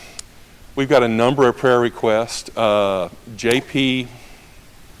We've got a number of prayer requests. JP,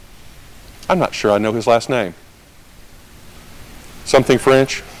 I'm not sure I know his last name. Something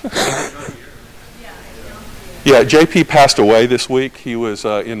French? Yeah, JP passed away this week. He was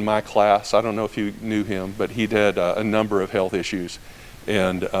in my class. I don't know if you knew him, but he'd had a number of health issues.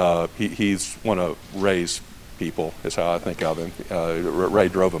 And he's one of Ray's people, is how I think of him. Ray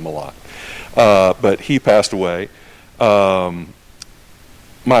drove him a lot. But he passed away.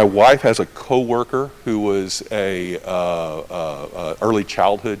 My wife has a coworker who was a early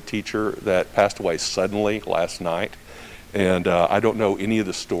childhood teacher that passed away suddenly last night, and I don't know any of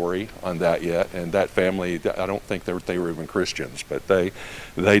the story on that yet. And that family, I don't think they were even Christians, but they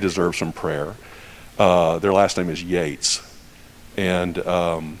deserve some prayer. Their last name is Yates, and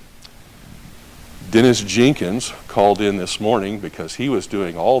Dennis Jenkins called in this morning because he was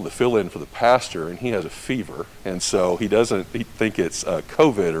doing all the fill-in for the pastor, and he has a fever, and so he doesn't think it's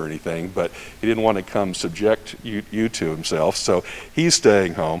COVID or anything, but he didn't want to come subject you to himself, so he's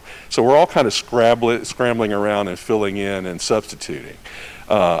staying home. So we're all kind of scrambling around and filling in and substituting.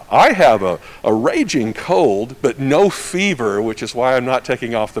 I have a raging cold, but no fever, which is why I'm not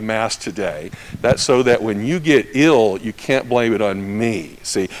taking off the mask today. That's so that when you get ill, you can't blame it on me.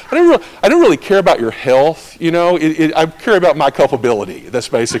 See, I don't really care about your health. You know, I care about my culpability. That's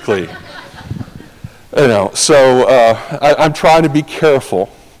basically, So I'm trying to be careful.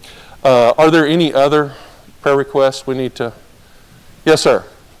 Are there any other prayer requests we need to? Yes, sir.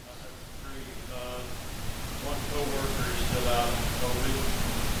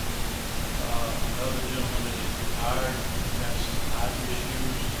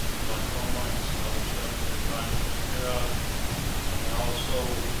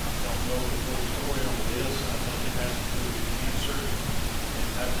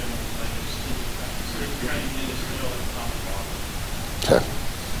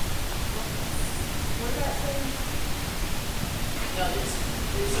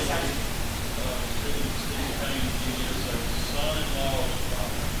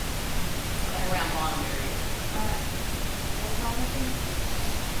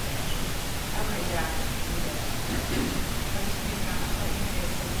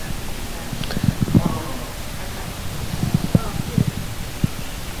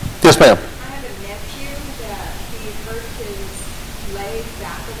 Yes, ma'am. I have a nephew that he hurt his leg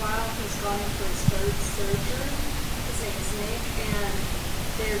back a while. He's gone in for his third surgery. His name is Nick, and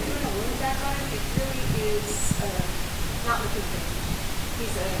they're doing a wound back on him. It really is not looking good.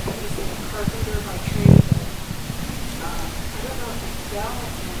 He's a carpenter by trade. I don't know if he fell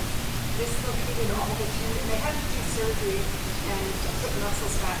and dislocated all the tendons. They had to do surgery and put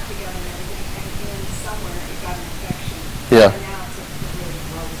muscles back together and everything, and in somewhere it got an infection. Yeah. And now it's a really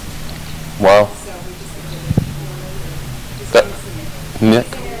gross. Wow. So we just need to Nick.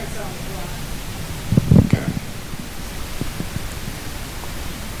 Okay.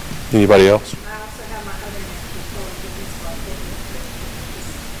 Anybody else? I also have my other nephew going through this one,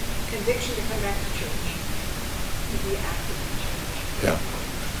 conviction to come back to church, to be active in church. Yeah.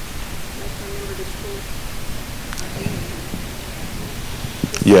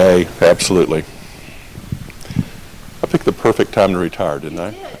 Yay, absolutely. I picked the perfect time to retire, didn't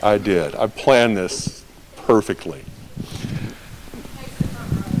I? I did. I planned this perfectly.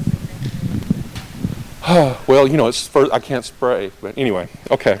 Well, it's first, I can't spray, but anyway,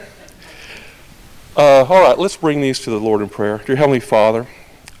 okay. All right, let's bring these to the Lord in prayer. Dear Heavenly Father,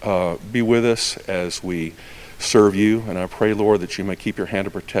 be with us as we serve you, and I pray, Lord, that you may keep your hand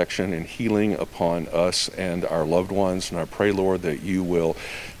of protection and healing upon us and our loved ones, and I pray, Lord, that you will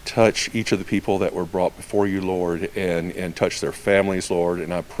touch each of the people that were brought before you, Lord, and touch their families, Lord,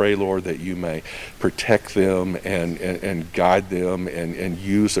 and I pray, Lord, that you may protect them and guide them and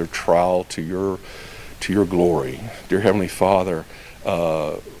use their trial to your glory. Dear Heavenly Father,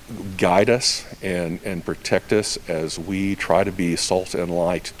 guide us and protect us as we try to be salt and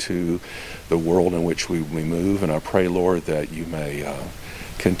light to the world in which we move. And I pray, Lord, that you may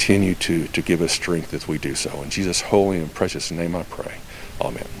continue to give us strength as we do so. In Jesus' holy and precious name I pray.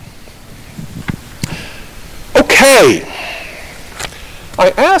 Amen. Okay.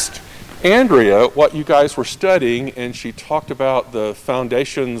 I asked Andrea what you guys were studying, and she talked about the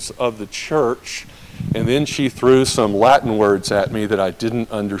foundations of the church, and then she threw some Latin words at me that I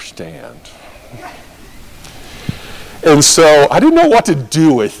didn't understand. And so I didn't know what to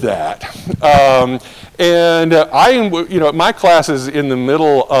do with that. My class is in the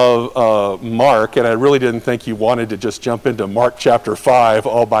middle of Mark, and I really didn't think you wanted to just jump into Mark chapter 5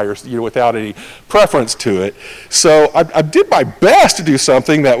 all by without any preference to it. So I did my best to do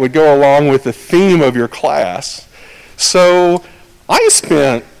something that would go along with the theme of your class. So I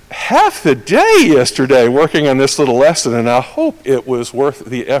spent half the day yesterday working on this little lesson, and I hope it was worth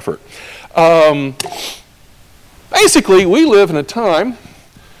the effort. Basically, we live in a time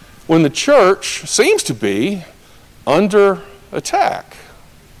when the church seems to be under attack.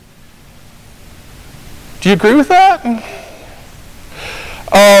 Do you agree with that?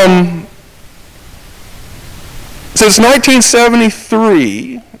 Since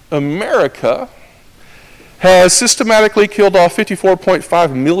 1973, America has systematically killed off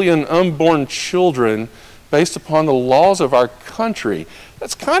 54.5 million unborn children based upon the laws of our country.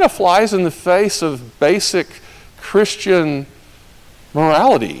 That's kind of flies in the face of basic Christian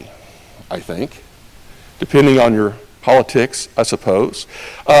morality, I think, depending on your politics, I suppose.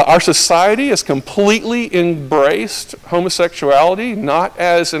 Our society has completely embraced homosexuality, not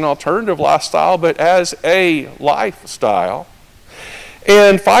as an alternative lifestyle, but as a lifestyle.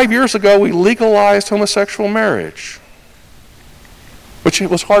 And 5 years ago, we legalized homosexual marriage, which it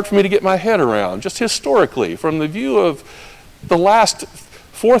was hard for me to get my head around, just historically, from the view of the last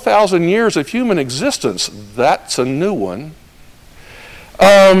 4,000 years of human existence. That's a new one.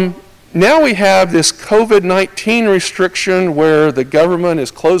 Now we have this COVID-19 restriction where the government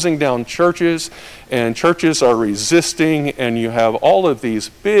is closing down churches and churches are resisting, and you have all of these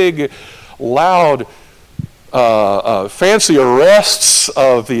big, loud, fancy arrests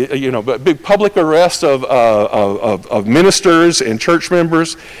of big public arrests of ministers and church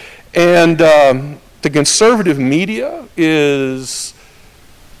members. And the conservative media is,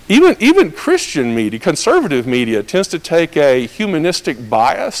 even Christian media, conservative media, tends to take a humanistic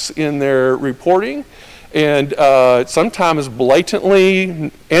bias in their reporting, and sometimes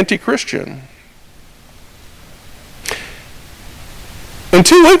blatantly anti-Christian. And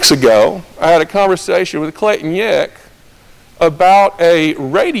 2 weeks ago, I had a conversation with Clayton Yeck about a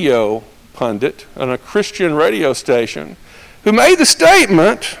radio pundit on a Christian radio station who made the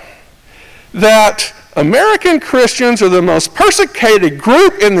statement that American Christians are the most persecuted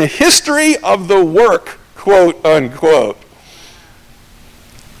group in the history of the work, quote unquote.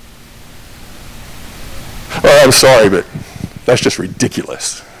 Well, I'm sorry, but that's just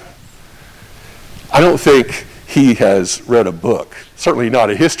ridiculous. I don't think he has read a book, certainly not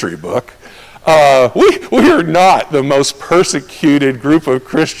a history book. We are not the most persecuted group of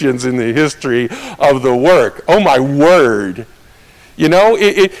Christians in the history of the work. Oh my word. You know,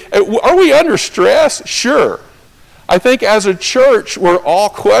 are we under stress? Sure. I think as a church, we're all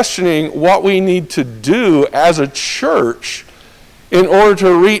questioning what we need to do as a church in order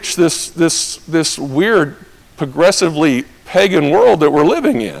to reach this weird, progressively pagan world that we're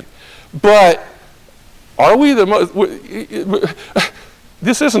living in. But are we the most...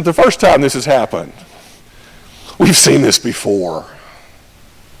 This isn't the first time this has happened. We've seen this before.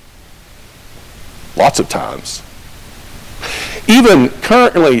 Lots of times. Even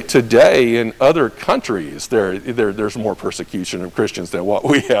currently today in other countries, there's more persecution of Christians than what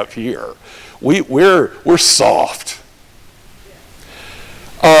we have here. We're soft.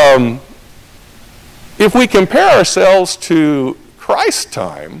 If we compare ourselves to Christ's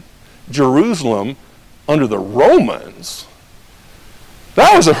time, Jerusalem under the Romans,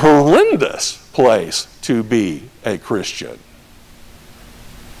 that was a horrendous place to be a Christian.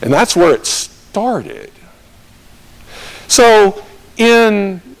 And that's where it started. So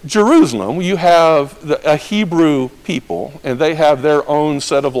in Jerusalem, you have a Hebrew people, and they have their own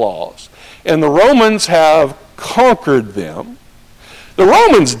set of laws. And the Romans have conquered them. The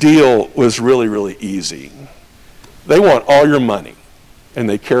Romans' deal was really, really easy. They want all your money, and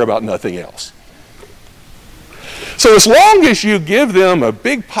they care about nothing else. So as long as you give them a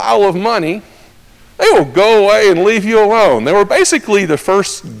big pile of money, they will go away and leave you alone. They were basically the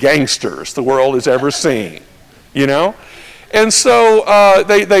first gangsters the world has ever seen, you know? And so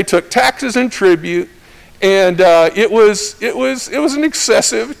they took taxes and tribute, and it was an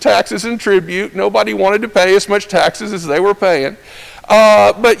excessive taxes and tribute. Nobody wanted to pay as much taxes as they were paying.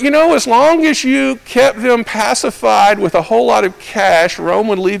 But, you know, as long as you kept them pacified with a whole lot of cash, Rome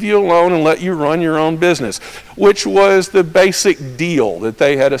would leave you alone and let you run your own business, which was the basic deal that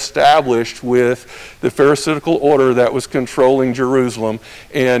they had established with the Pharisaical order that was controlling Jerusalem.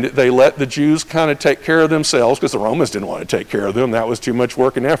 And they let the Jews kind of take care of themselves because the Romans didn't want to take care of them. That was too much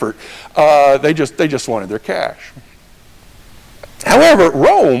work and effort. They just wanted their cash. However,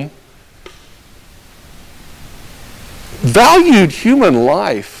 Rome valued human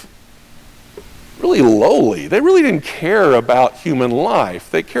life really lowly. They really didn't care about human life.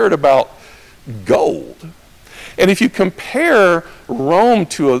 They cared about gold. And if you compare Rome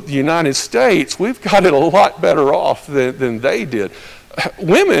to the United States, we've got it a lot better off than they did.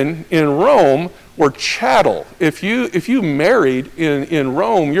 Women in Rome were chattel. If you married in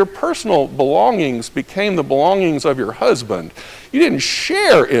Rome, your personal belongings became the belongings of your husband. You didn't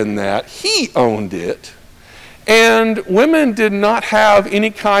share in that. He owned it. And women did not have any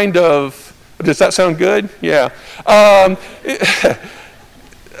kind of, does that sound good? Yeah.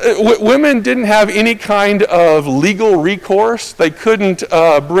 Women didn't have any kind of legal recourse. They couldn't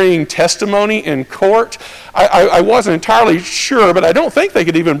bring testimony in court. I wasn't entirely sure, but I don't think they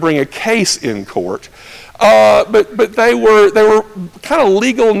could even bring a case in court. But they were kind of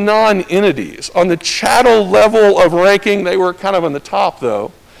legal non-entities. On the chattel level of ranking, they were kind of on the top,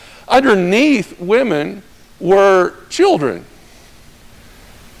 though. Underneath women were children.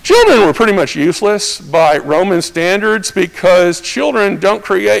 Children were pretty much useless by Roman standards because children don't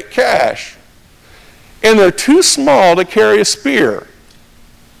create cash. And they're too small to carry a spear.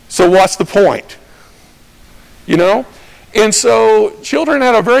 So what's the point? You know? And so children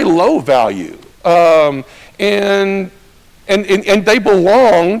had a very low value. And they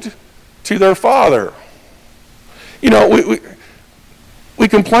belonged to their father. You know, we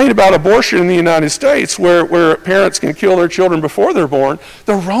complain about abortion in the United States where parents can kill their children before they're born.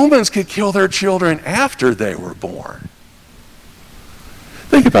 The Romans could kill their children after they were born.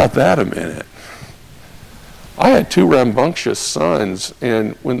 Think about that a minute. I had 2 rambunctious sons,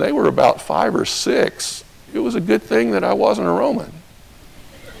 and when they were about 5 or 6, it was a good thing that I wasn't a Roman.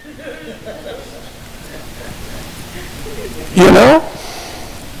 You know?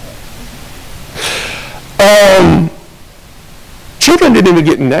 Children didn't even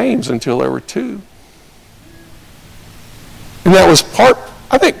get names until they were 2. And that was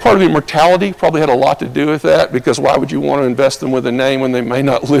I think part of the mortality probably had a lot to do with that, because why would you want to invest them with a name when they may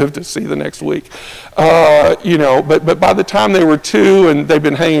not live to see the next week? You know, but by the time they were 2 and they've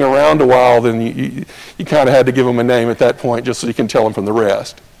been hanging around a while, then you kind of had to give them a name at that point just so you can tell them from the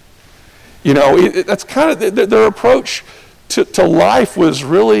rest. You know, that's kind of their approach to life was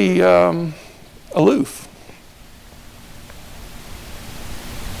really aloof.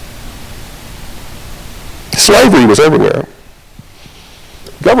 Slavery was everywhere.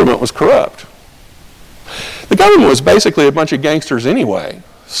 Government was corrupt. The government was basically a bunch of gangsters anyway.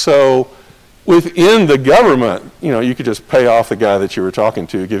 So within the government, you know, you could just pay off the guy that you were talking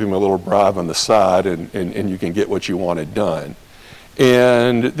to, give him a little bribe on the side, and you can get what you wanted done.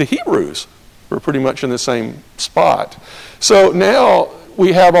 And the Hebrews were pretty much in the same spot. So now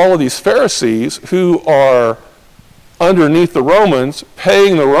we have all of these Pharisees who are underneath the Romans,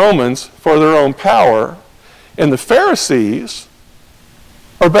 paying the Romans for their own power. And the Pharisees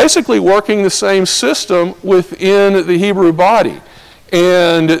are basically working the same system within the Hebrew body.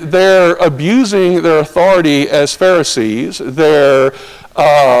 And they're abusing their authority as Pharisees. They're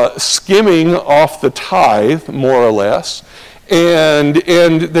skimming off the tithe, more or less. And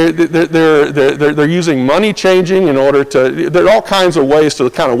they're using money changing in order to, there are all kinds of ways to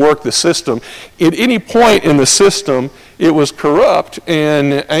kind of work the system. At any point in the system, it was corrupt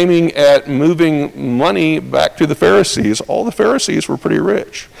and aiming at moving money back to the Pharisees. All the Pharisees were pretty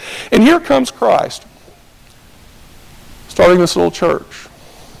rich. And here comes Christ, starting this little church,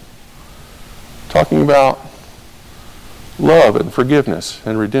 talking about love and forgiveness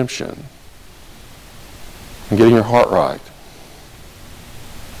and redemption and getting your heart right.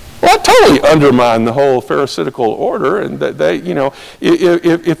 Well, that totally undermined the whole Pharisaical order, and that they, you know,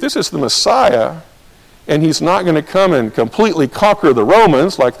 if this is the Messiah, and he's not going to come and completely conquer the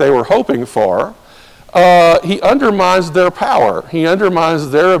Romans like they were hoping for, he undermines their power. He undermines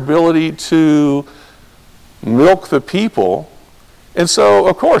their ability to milk the people, and so,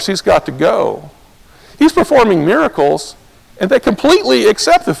 of course, he's got to go. He's performing miracles, and they completely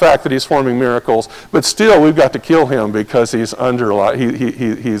accept the fact that he's performing miracles, but still we've got to kill him because he's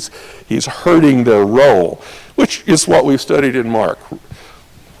he's hurting their role, which is what we've studied in Mark.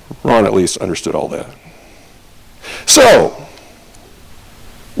 Ron at least understood all that. So,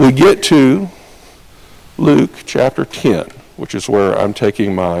 we get to Luke chapter 10, which is where I'm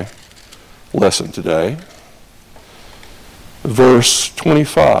taking my lesson today. Verse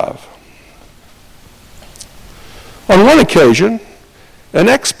 25. On one occasion, an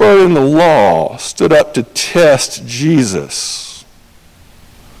expert in the law stood up to test Jesus.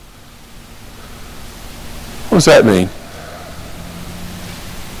 What does that mean?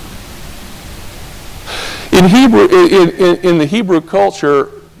 In the Hebrew culture,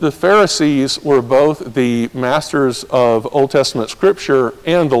 the Pharisees were both the masters of Old Testament Scripture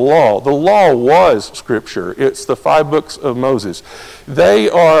and the law. The law was Scripture. It's the 5 books of Moses. They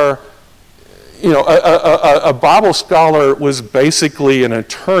are, you know, a Bible scholar was basically an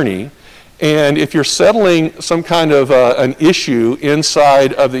attorney, And if you're settling some kind of an issue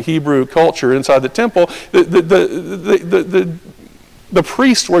inside of the Hebrew culture, inside the temple, the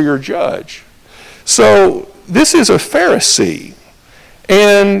priests were your judge. So this is a Pharisee,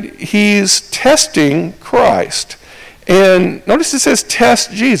 and he's testing Christ. And notice it says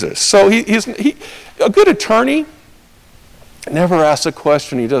test Jesus. So a good attorney never asks a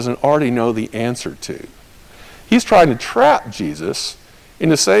question he doesn't already know the answer to. He's trying to trap Jesus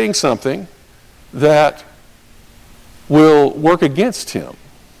into saying something that will work against him.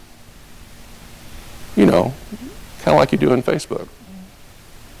 You know, kind of like you do on Facebook.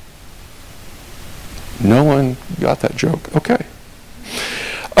 No one got that joke. Okay.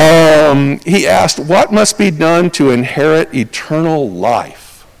 He asked, what must be done to inherit eternal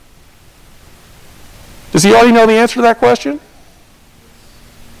life? Does he already know the answer to that question?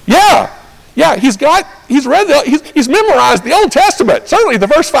 Yeah. He's memorized the Old Testament, certainly the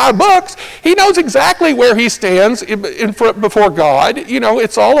first 5 books. He knows exactly where he stands before God. You know,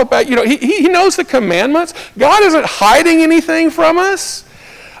 it's all about, you know, he knows the commandments. God isn't hiding anything from us.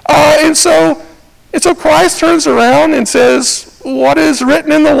 And so Christ turns around and says, what is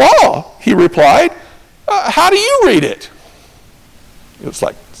written in the law? He replied, how do you read it? It was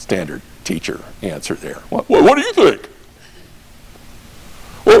like standard teacher answer there. What do you think?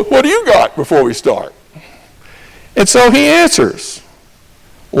 What do you got before we start? And so he answers,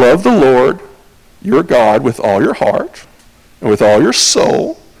 love the Lord your God with all your heart, and with all your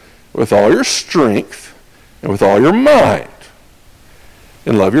soul, with all your strength, and with all your mind,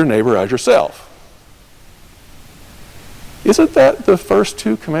 and love your neighbor as yourself. Isn't that the first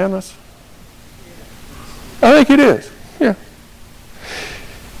 2 commandments? I think it is. Yeah.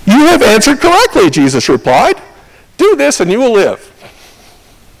 You have answered correctly, Jesus replied. Do this and you will live.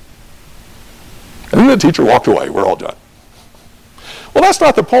 And then the teacher walked away. We're all done. Well, that's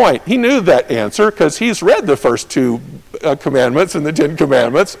not the point. He knew that answer because he's read the first 2 commandments and the 10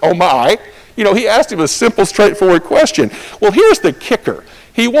 commandments. Oh my. You know, he asked him a simple, straightforward question. Well, here's the kicker.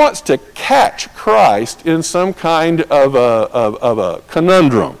 He wants to catch Christ in some kind of a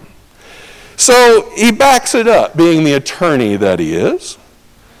conundrum. So he backs it up, being the attorney that he is.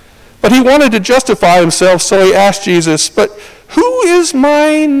 But he wanted to justify himself, so he asked Jesus, but who is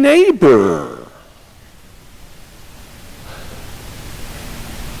my neighbor?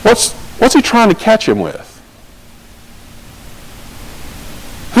 What's he trying to catch him with?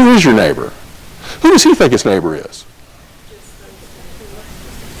 Who is your neighbor? Who does he think his neighbor is?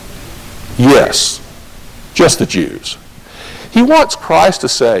 Yes, just the Jews. He wants Christ to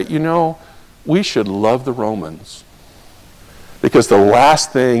say, you know, we should love the Romans. Because the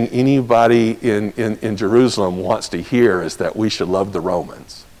last thing anybody in Jerusalem wants to hear is that we should love the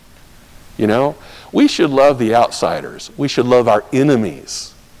Romans. You know, we should love the outsiders. We should love our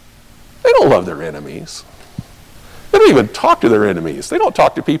enemies. They don't love their enemies. They don't even talk to their enemies. They don't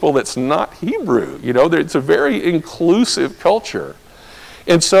talk to people that's not Hebrew. You know, it's a very inclusive culture.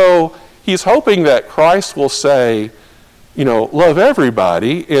 And so he's hoping that Christ will say, you know, love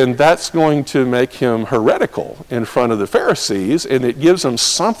everybody, and that's going to make him heretical in front of the Pharisees, and it gives them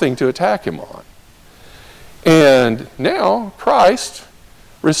something to attack him on. And now Christ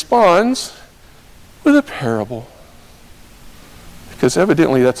responds with a parable. Because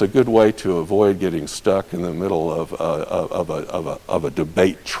evidently that's a good way to avoid getting stuck in the middle of a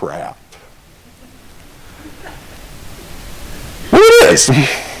debate trap. Well, it is.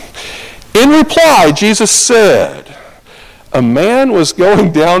 In reply, Jesus said, a man was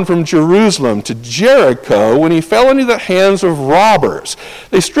going down from Jerusalem to Jericho when he fell into the hands of robbers.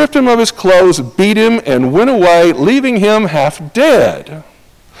 They stripped him of his clothes, beat him, and went away, leaving him half dead.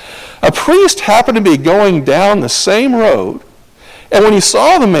 A priest happened to be going down the same road, and when he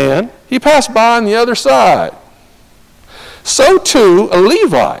saw the man, he passed by on the other side. So too a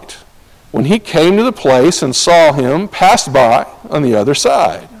Levite, when he came to the place and saw him, passed by on the other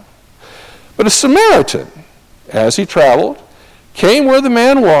side. But a Samaritan, as he traveled, came where the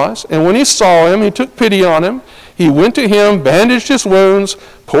man was, and when he saw him, he took pity on him. He went to him, bandaged his wounds,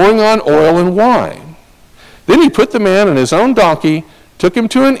 pouring on oil and wine. Then he put the man on his own donkey, took him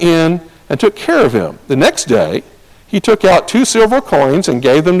to an inn, and took care of him. The next day, he took out 2 silver coins and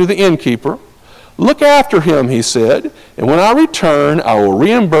gave them to the innkeeper. Look after him, he said, and when I return, I will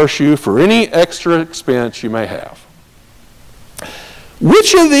reimburse you for any extra expense you may have.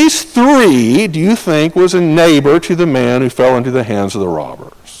 Which of these 3 do you think was a neighbor to the man who fell into the hands of the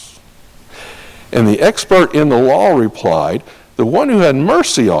robbers? And the expert in the law replied, the one who had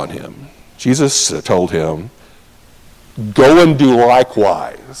mercy on him. Jesus told him, go and do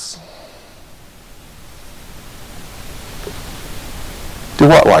likewise. Do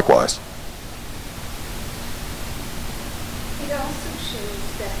what likewise?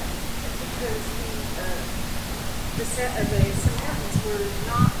 the Samaritans were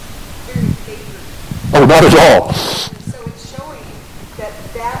not very favored. Oh, not at all. And so it's showing that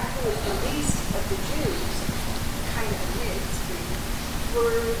who was the least of the Jews, kind of mixed,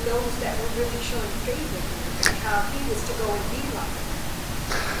 were those that were really showing favor and how he was to go and be like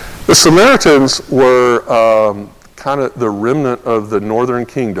them. The Samaritans were kind of the remnant of the northern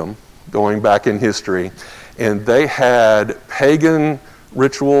kingdom going back in history, and they had pagan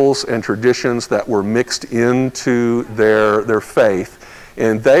rituals and traditions that were mixed into their faith,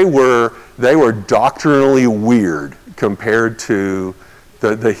 and they were doctrinally weird compared to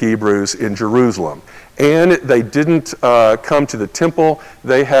the Hebrews in Jerusalem. And they didn't come to the temple.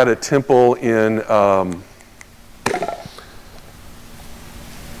 They had a temple in, where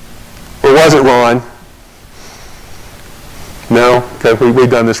was it, Ron? No? Okay, we've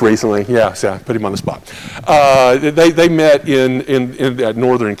done this recently. Yeah, so I put him on the spot. They met in that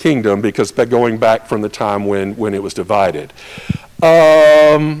northern kingdom because going back from the time when it was divided.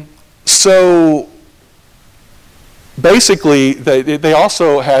 So basically, they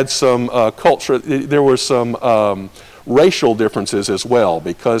also had some culture. There were some racial differences as well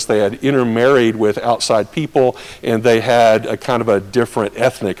because they had intermarried with outside people and they had a kind of a different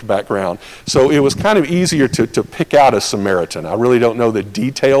ethnic background. So it was kind of easier to pick out a Samaritan. I really don't know the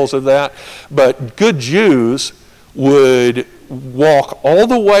details of that, but good Jews would walk all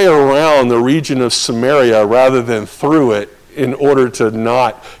the way around the region of Samaria rather than through it in order to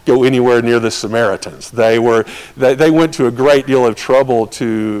not go anywhere near the Samaritans. They went to a great deal of trouble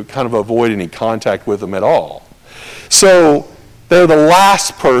to kind of avoid any contact with them at all. So they're the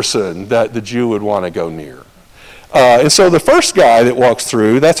last person that the Jew would want to go near. And so the first guy that walks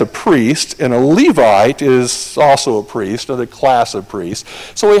through, that's a priest, and a Levite is also a priest, or the class of priests.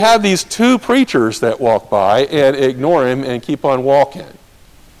 So we have these two preachers that walk by and ignore him and keep on walking.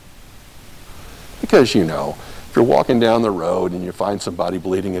 Because, if you're walking down the road and you find somebody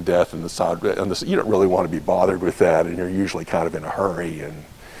bleeding to death in the side, you don't really want to be bothered with that, and you're usually kind of in a hurry, and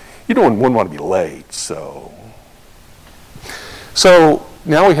you wouldn't want to be late, So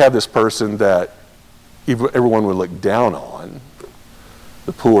now we have this person that everyone would look down on,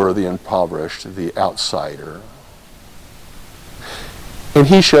 the poor, the impoverished, the outsider. And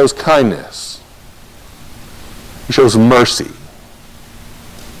he shows kindness. He shows mercy.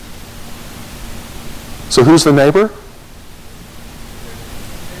 So who's the neighbor?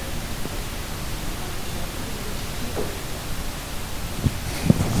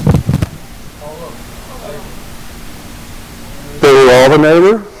 They were all the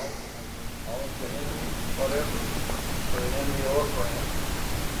neighbor?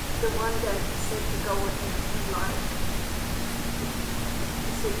 The one that said to go and do life.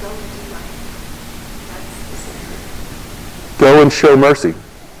 He said, go and do life. That's the same. Go and show mercy. He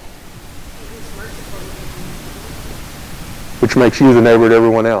was merciful. Which makes you the neighbor to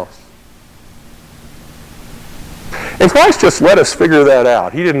everyone else. And Christ just let us figure that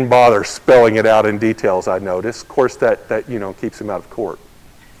out. He didn't bother spelling it out in details, I noticed. Of course, that keeps him out of court.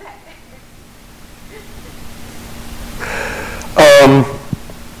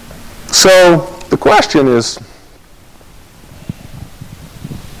 So the question is,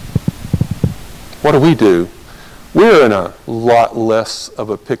 what do? We're in a lot less of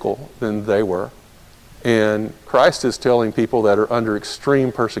a pickle than they were. And Christ is telling people that are under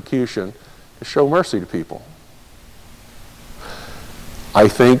extreme persecution to show mercy to people. I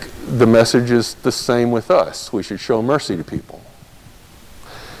think the message is the same with us. We should show mercy to people.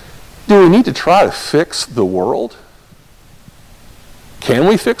 Do we need to try to fix the world? Can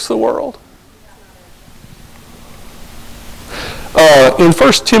we fix the world? In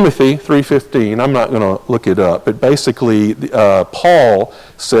 1 Timothy 3:15, I'm not going to look it up, but basically Paul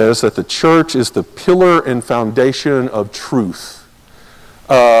says that the church is the pillar and foundation of truth.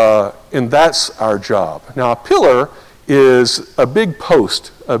 And that's our job. Now, a pillar is a big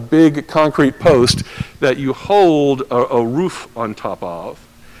post, a big concrete post that you hold a roof on top of.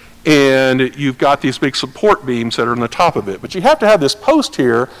 And you've got these big support beams that are on the top of it. But you have to have this post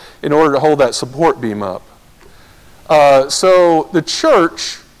here in order to hold that support beam up. So the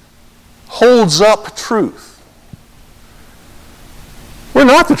church holds up truth. We're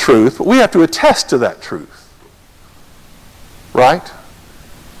not the truth, but we have to attest to that truth. Right?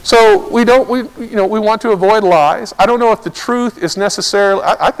 So we want to avoid lies. I don't know if the truth is necessarily,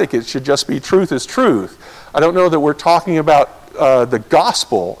 I think it should just be truth is truth. I don't know that we're talking about the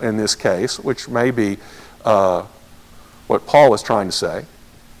gospel in this case, which may be what Paul was trying to say.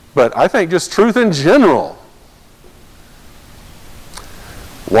 But I think just truth in general.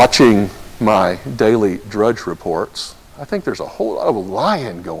 Watching my daily Drudge reports, I think there's a whole lot of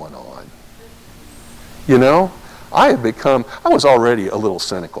lying going on. I was already a little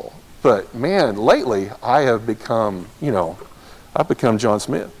cynical, but man, lately I have become, I've become John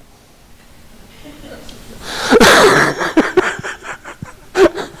Smith.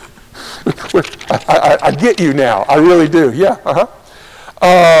 I get you now. I really do. Yeah.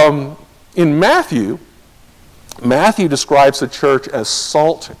 In Matthew describes the church as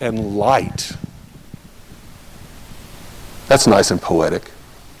salt and light. That's nice and poetic.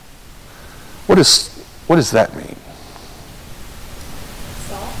 What does that mean?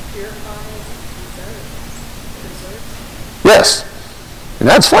 Salt purifies and preserves. Yes. And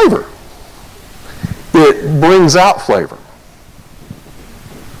adds flavor. It brings out flavor.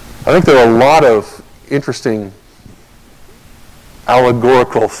 I think there are a lot of interesting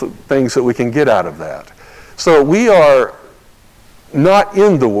allegorical things that we can get out of that. So we are not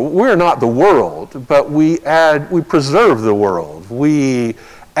we're not the world, but we preserve the world. We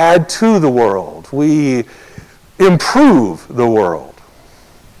add to the world. We improve the world.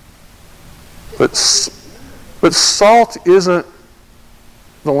 But salt isn't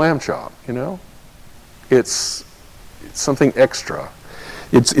the lamb chop, It's something extra.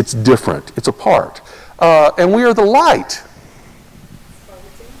 It's different. It's a part. And we are the light.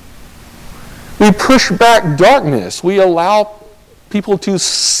 We push back darkness. We allow people to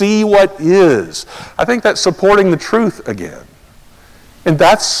see what is. I think that's supporting the truth again. And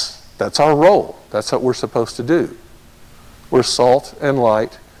that's our role. That's what we're supposed to do. We're salt and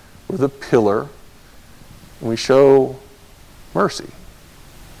light. We're the pillar. And we show mercy.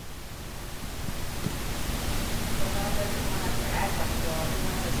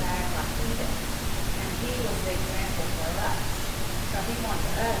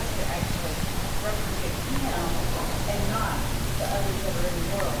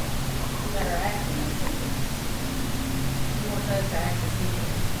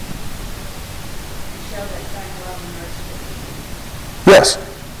 Yes.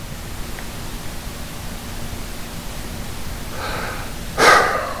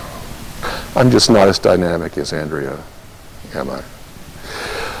 I'm just not as dynamic as Andrea, am I?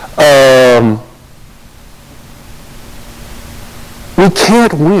 We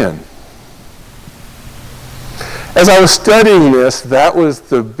can't win. As I was studying this, that was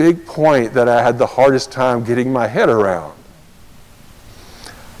the big point that I had the hardest time getting my head around.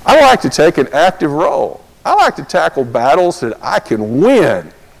 I like to take an active role. I like to tackle battles that I can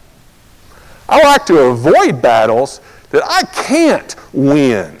win. I like to avoid battles that I can't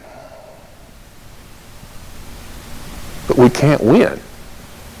win. But we can't win.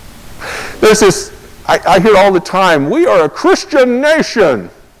 There's this, I hear all the time, we are a Christian nation.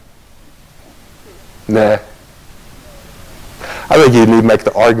 Nah. I think you need to make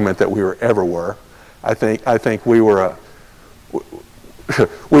the argument that we ever were. I think we were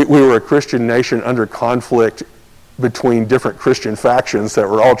we were a Christian nation under conflict between different Christian factions that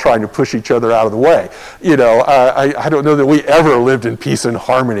were all trying to push each other out of the way. I don't know that we ever lived in peace and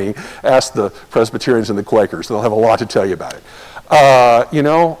harmony. Ask the Presbyterians and the Quakers. They'll have a lot to tell you about it.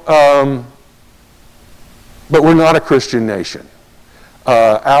 But we're not a Christian nation.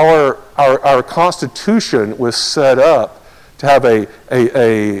 Our Constitution was set up to have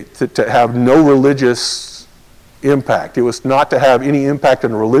to have no religious impact. It was not to have any impact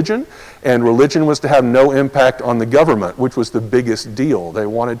on religion, and religion was to have no impact on the government, which was the biggest deal. They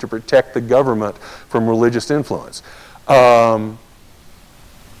wanted to protect the government from religious influence. We're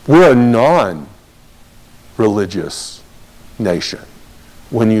a non-religious nation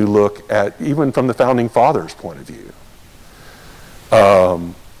when you look at, even from the Founding Fathers' point of view.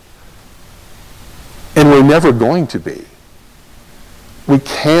 And we're never going to be. We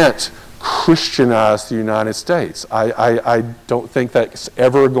can't Christianize the United States. I don't think that's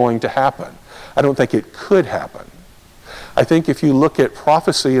ever going to happen. I don't think it could happen. I think if you look at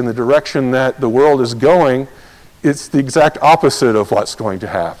prophecy in the direction that the world is going, it's the exact opposite of what's going to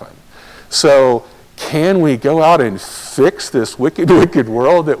happen. So can we go out and fix this wicked, wicked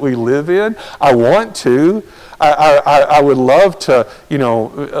world that we live in? I want to. I would love to,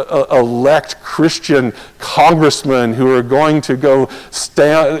 elect Christian congressmen who are going to go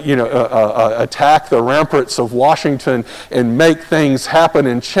attack the ramparts of Washington and make things happen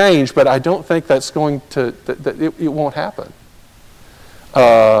and change. But I don't think that's going to. It won't happen.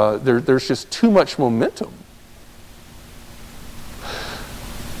 There's just too much momentum.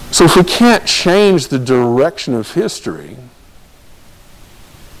 So if we can't change the direction of history,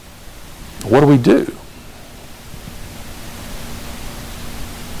 what do?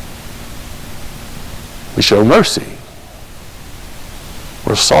 We show mercy.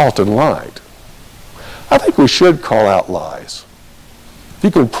 We're salt and light. I think we should call out lies. If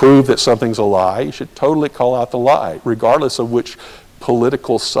you can prove that something's a lie, you should totally call out the lie, regardless of which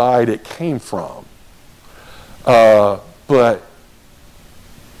political side it came from. But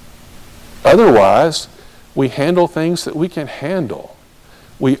otherwise, we handle things that we can handle.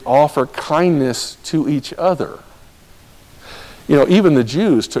 We offer kindness to each other. You know, even the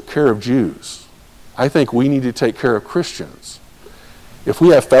Jews took care of Jews. I think we need to take care of Christians. If we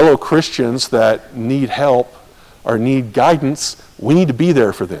have fellow Christians that need help or need guidance, we need to be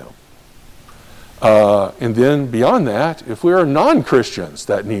there for them. And then beyond that, if we are non-Christians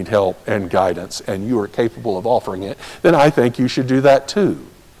that need help and guidance and you are capable of offering it, then I think you should do that too.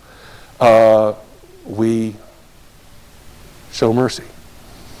 We show mercy.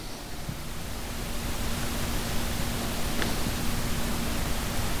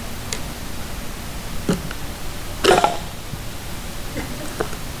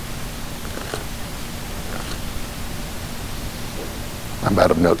 I'm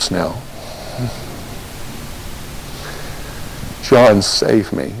out of notes now. John,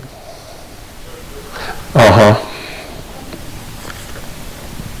 save me. Uh-huh.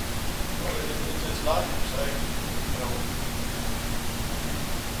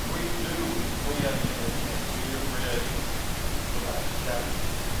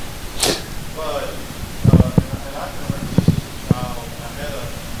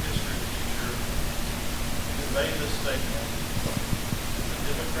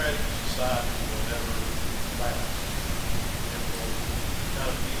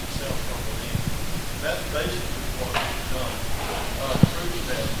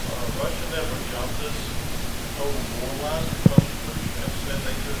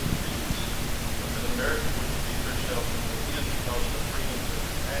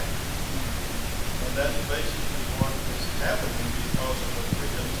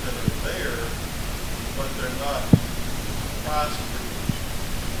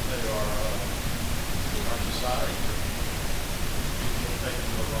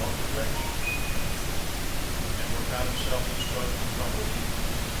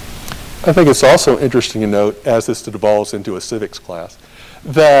 I think it's also interesting to note, as this devolves into a civics class,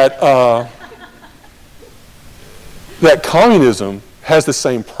 that that communism has the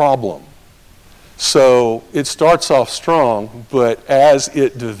same problem. So it starts off strong, but as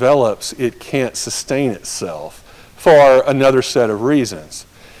it develops, it can't sustain itself for another set of reasons.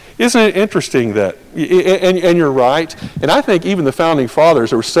 Isn't it interesting that, and you're right, and I think even the founding fathers,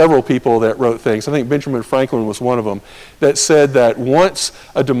 there were several people that wrote things, I think Benjamin Franklin was one of them, that said that once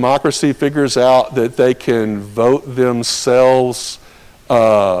a democracy figures out that they can vote themselves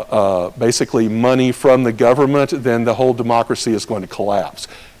basically money from the government, then the whole democracy is going to collapse.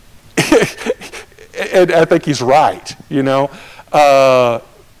 And I think he's right, you know.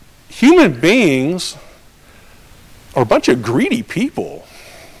 Human beings are a bunch of greedy people.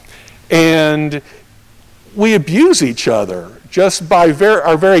 And we abuse each other just by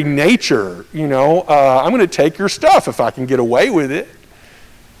our very nature, you know. I'm going to take your stuff if I can get away with it.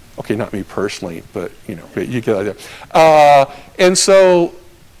 Okay, not me personally, but, you know, you get the idea. And so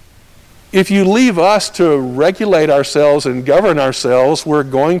if you leave us to regulate ourselves and govern ourselves, we're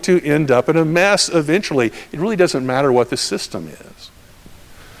going to end up in a mess eventually. It really doesn't matter what the system is.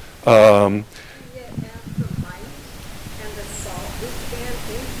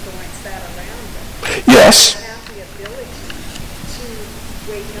 Yes. Have the ability to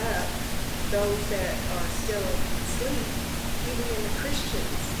wake up those that are still asleep, even in the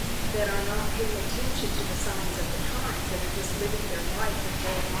Christians that are not paying attention to the signs of the times, that are just living their life and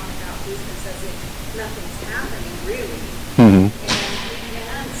going on about business as if nothing's happening, really. Mm-hmm. And we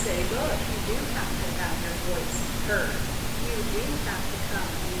can say, look, you do have to have your voice heard. You do have to come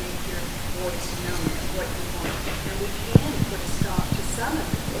and make your voice known of what you want. And we can put a stop to some of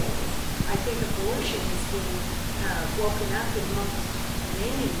the things. I think abortion is being woken up among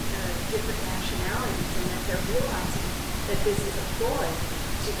many different nationalities, and that they're realizing that this is a ploy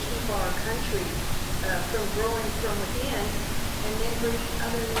to keep our country from growing from within, and then bringing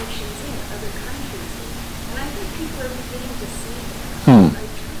other nations in, other countries in. And I think people are beginning to see that. I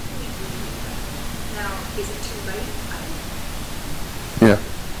truly believe that. Now, is it too late? I don't know. Yeah.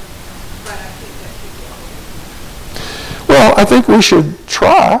 But I think that people are. Well, I think we should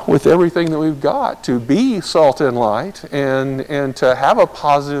try with everything that we've got to be salt and light and to have a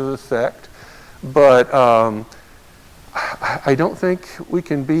positive effect. But I don't think we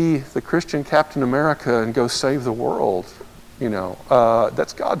can be the Christian Captain America and go save the world. You know,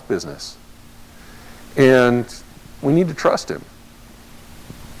 that's God's business. And we need to trust him.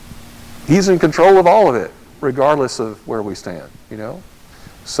 He's in control of all of it, regardless of where we stand, you know.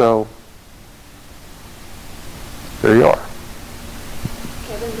 So there you are.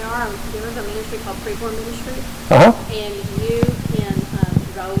 Kevin, there is a ministry called Preborn Ministry, Uh-huh. and you can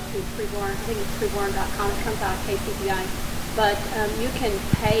go to Preborn. I think it's preborn.com. It comes out of KCBI, but you can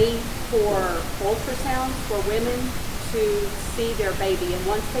pay for ultrasounds for women to see their baby, and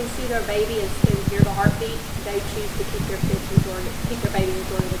once they see their baby and hear the heartbeat, they choose to keep their baby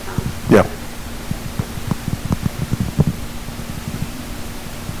majority of the time. Yeah.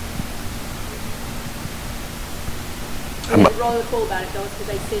 And what's really cool about it, though, is because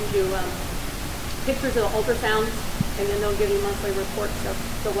they send you pictures of the ultrasounds, and then they'll give you monthly reports of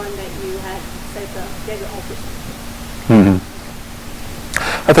the one that you had, say, gave the ultrasound.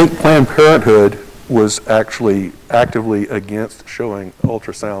 I think Planned Parenthood was actually actively against showing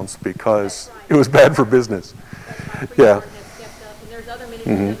ultrasounds because it was bad for business. Preborn Yeah. has stepped up, and there's other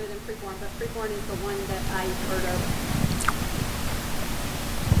ministries other than Preborn, but Preborn is the one that I heard of.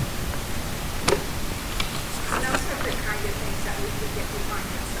 And those are the kind of things that we could get behind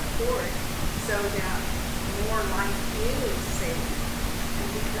and support so that more life is saved. And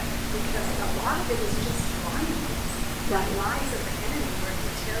because a lot of it is just lies. Right. Lies of the enemy where he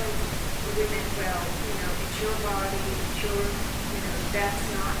tells women, well, it's your body, it's your,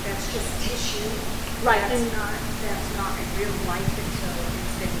 that's just tissue. Right. That's not a real life until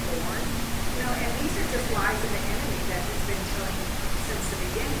it's been born. And these are just lies of the enemy that has been telling since the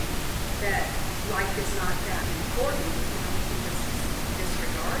beginning that life is not that important, we can just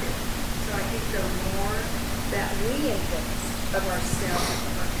disregard it. So I think the more that we invest of ourselves,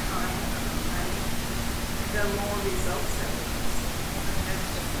 of our time, of our money, the more results that we can see. That's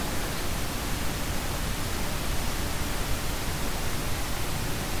just my personal.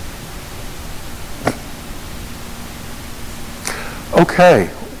 Okay,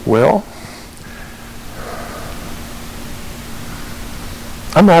 well,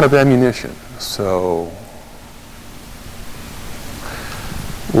 I'm out of ammunition, so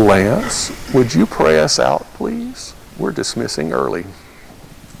Lance, would you pray us out, please? We're dismissing early.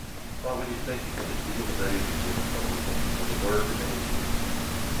 Father, we just thank you for this beautiful day, for the word today.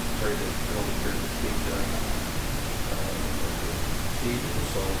 Pray that the Holy Spirit will speak to us, the seed of the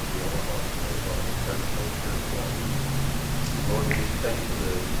soul to be on our hearts today, Father. Pray that the Holy Spirit will guide us. Lord, we just thank you for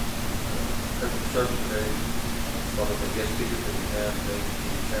the perfect service today. Father, for the guest speakers that we have today,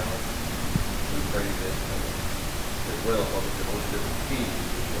 in the challenge. We pray that as well, Father, that the Holy Spirit will feed us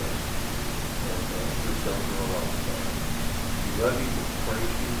as well. And through some of our lives, Father. We love you, we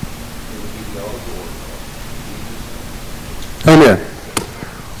praise you, and we give you all the glory, Father. In Jesus' name. Amen.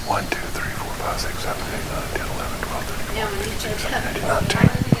 1, 2, 3, 4, 5, 6, 7, 8, 9, 10, 11, 12, 13, Now, when you 14, 15, said 16, 17, 18, I 19.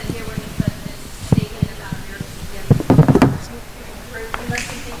 wasn't going to hear when you said this statement about miracles together. You must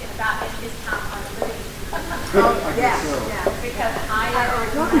be thinking about at his time on the movie. Yeah. Because I we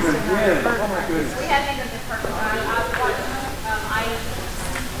haven't even been perfect. I watched,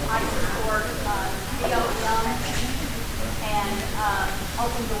 I support Theo Young and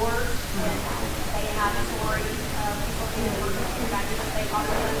Open Doors, and they have stories of people being workers who got they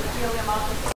also Theo Young also